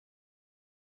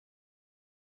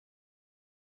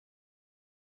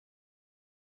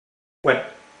When?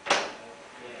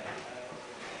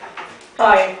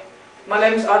 Hi, my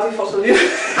name is Artie Fosselier.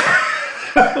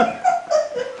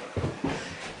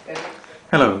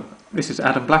 Hello, this is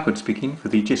Adam Blackwood speaking for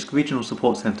the JISC Regional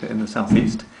Support Centre in the South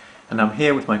East, and I'm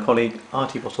here with my colleague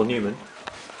Artie Bossel-Newman.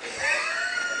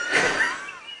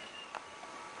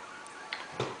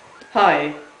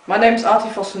 Hi, my name is Artie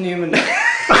Fossel-Newman.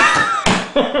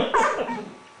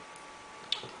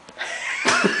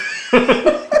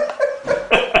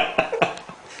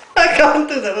 I can't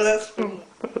do that, that's...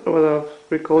 Whether I've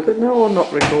recorded now or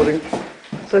not recording.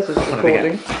 It says it's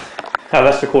recording. Oh,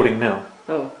 that's recording now.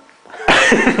 Oh.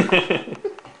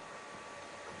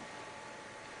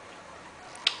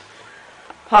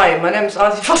 Hi, my name is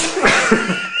Artie Fossel.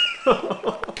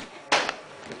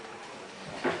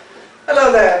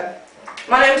 Hello there.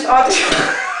 My name is Artie.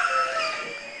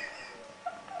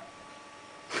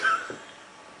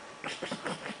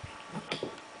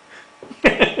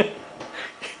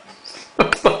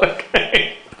 I'm sorry.